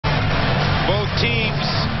Both teams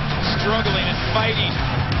struggling and fighting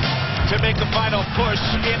to make the final push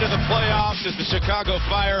into the playoffs as the Chicago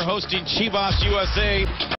Fire hosting Chivas USA.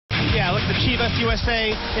 Yeah, look at the Chivas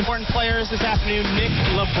USA important players this afternoon. Nick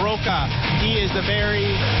LaBroca, he is the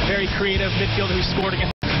very, very creative midfielder who scored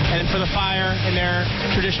against. And for the Fire in their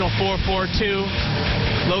traditional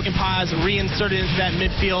 4-4-2, Logan Paz reinserted into that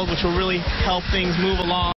midfield, which will really help things move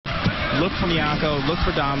along. Look for Miyako, look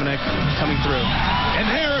for Dominic coming through.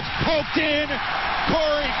 And there it's poked in.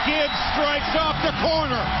 Cory Gibbs strikes off the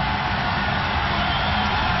corner.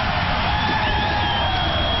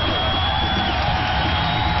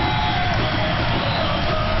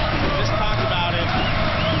 Just talked about it.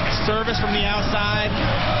 Service from the outside,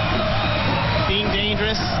 being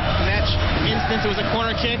dangerous. In that instance, it was a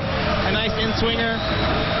corner kick, a nice in-swinger.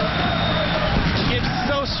 Gibbs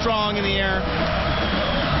so strong in the air.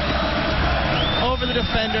 Over the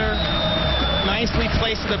defender, nicely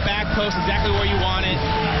placed to the back post, exactly where you want it.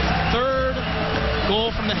 Third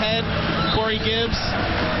goal from the head, Cory Gibbs.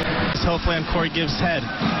 It's hopefully on Cory Gibbs' head.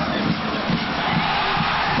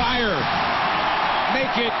 Fire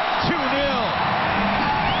make it 2-0.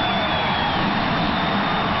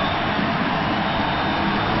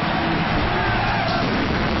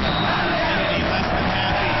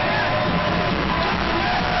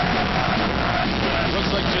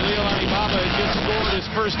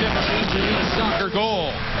 First ever Major League Soccer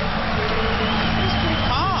goal. He's pretty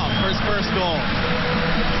calm for his first goal.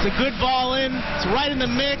 It's a good ball in. It's right in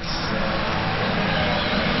the mix.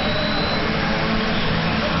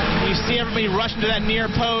 You see everybody rushing to that near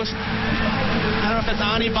post. I don't know if that's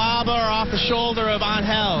Ani Baba or off the shoulder of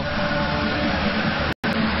Ángel.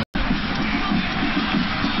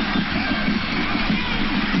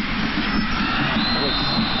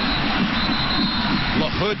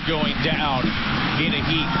 LaHood going down in a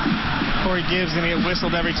heap. Cory Gibbs going to get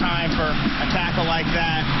whistled every time for a tackle like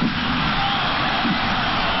that.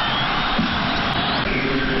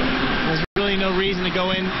 There's really no reason to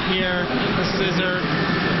go in here. The scissor,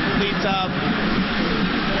 cleats up.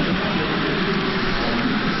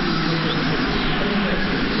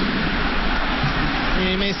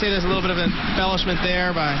 You may say there's a little bit of embellishment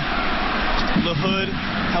there by LaHood.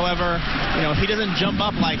 However, you know, if he doesn't jump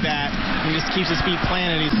up like that, he just keeps his feet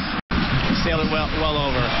planted. He's sailed it well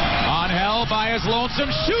over. Ángel by his lonesome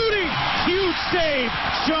shooting. Huge save.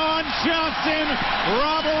 Sean Johnson.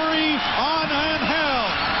 Robbery on Ángel.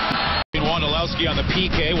 Wondolowski on the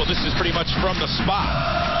PK. Well, this is pretty much from the spot.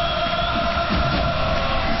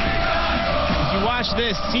 If you watch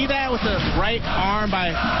this, see that with the right arm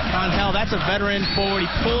by Ángel? That's a veteran forward. He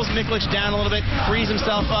pulls Miklic down a little bit, frees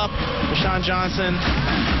himself up. Sean Johnson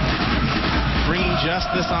bringing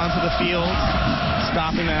justice onto the field,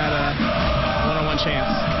 stopping that one-on-one chance.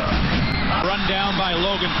 Run down by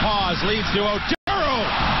Logan Paz leads to Oduro.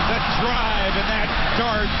 The drive and that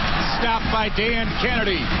dart stopped by Dan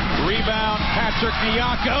Kennedy. Rebound Patrick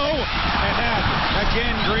Miyako, and that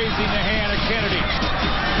again grazing the hand of Kennedy.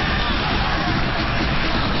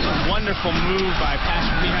 A wonderful move by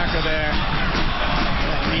Patrick Miyako there,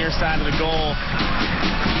 that near side of the goal.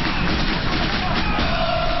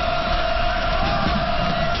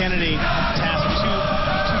 Kennedy tasked with two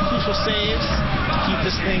crucial saves to keep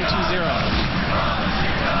this thing 2-0.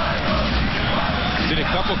 Did a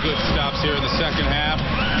couple good stops here in the second half.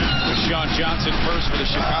 With Sean Johnson first for the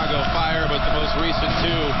Chicago Fire, but the most recent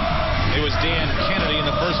two, it was Dan Kennedy in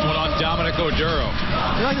the first one on Dominic Oduro.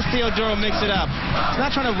 You like to see Oduro mix it up. He's not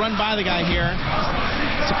trying to run by the guy here.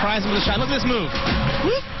 Surprise him with a shot. Look at this move.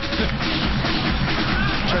 Whoop.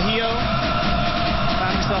 Trujillo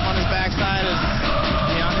found himself on his backside as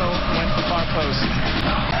Miyako went to the far post.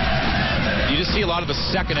 You just see a lot of the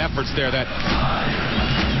second efforts there. That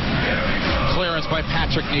clearance by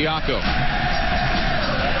Patrick Miyako.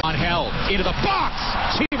 Ángel into the box.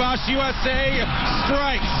 Chivas USA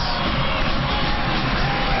strikes.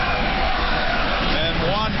 And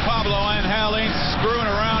Juan Pablo Ángel ain't screwing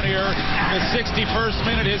around here. In the 61st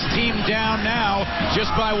minute, his team down now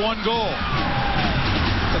just by one goal.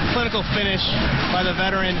 It's a clinical finish by the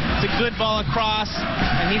veteran. It's a good ball across,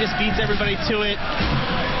 and he just beats everybody to it.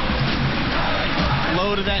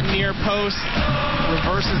 Low to that near post,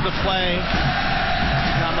 reverses the play.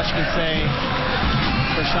 Not much you can say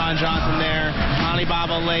for Sean Johnson there. Ani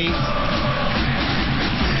Baba late.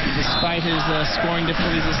 Despite his scoring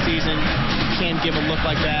difficulties this season, can't give a look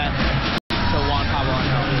like that to Juan Pablo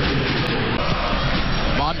Ángel.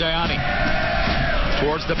 Mondiani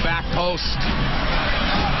towards the back post.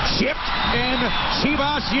 chipped, and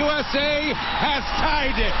Chivas USA has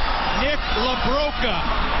tied it. Nick LaBroca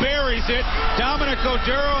buries it. Dominic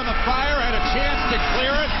Oduro and the Fire had a chance to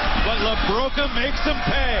clear it, but LaBroca makes them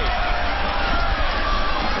pay.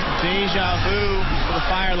 Deja vu for the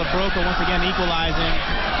Fire. LaBroca once again equalizing.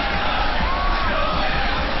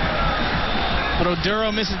 But Oduro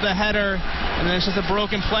misses the header, and then it's just a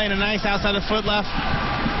broken play and a nice outside the foot left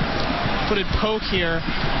footed poke here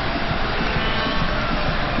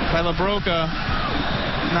by LaBroca.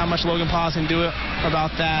 Not much Logan Paz can do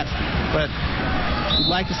about that, but we'd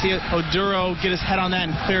like to see Oduro get his head on that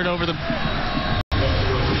and clear it over the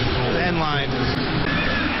end line.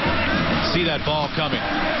 See that ball coming.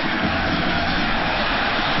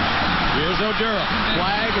 Here's Oduro.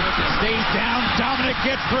 Flag stays down. Dominic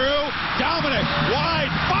gets through. Dominic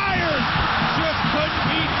wide fires. Just couldn't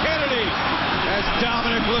beat Kennedy. As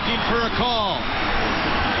Dominic looking for a call.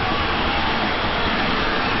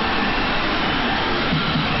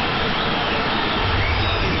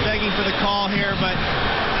 He's begging for the call here, but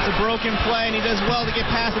it's a broken play, and he does well to get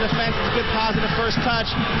past the defense. It's a good positive first touch.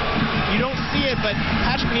 You don't see it, but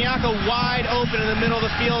Patrick Niako wide open in the middle of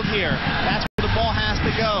the field here. That's where the ball has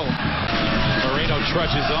to go. Moreno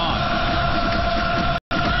trudges on.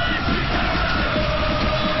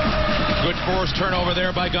 Good forced turnover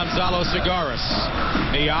there by Gonzalo Segares.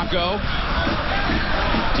 Niako.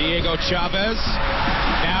 Diego Chavez.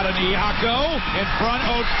 Now to Niako. In front,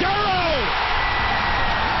 Oduro!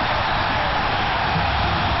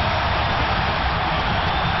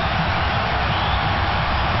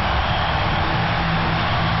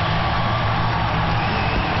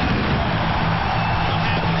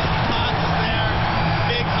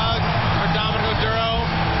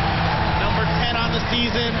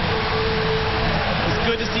 Season. It's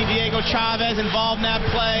good to see Diego Chavez involved in that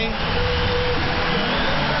play.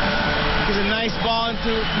 Gives a nice ball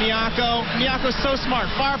into Niako. Niako's so smart.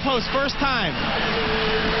 Far post, first time.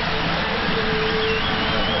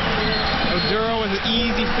 Oduro with an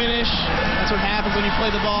easy finish. That's what happens when you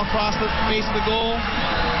play the ball across the face of the goal.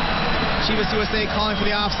 Chivas USA calling for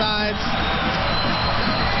the offsides.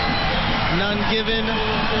 None given.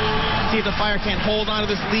 See if the Fire can't hold on to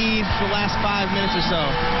this lead for the last 5 minutes or so.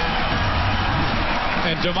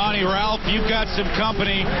 And Damani Ralph, you've got some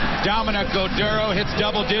company. Dominic Oduro hits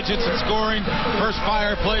double digits in scoring. First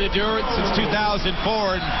Fire play to do it since 2004.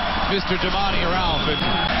 And Mr. Damani Ralph. And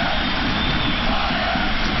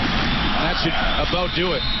that should about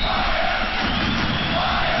do it.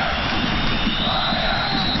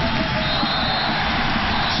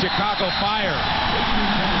 Chicago Fire.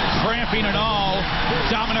 Cramping and all,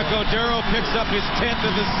 Dominic Oduro picks up his 10th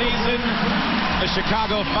of the season. The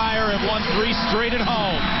Chicago Fire have won 3 straight at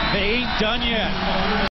home. They ain't done yet.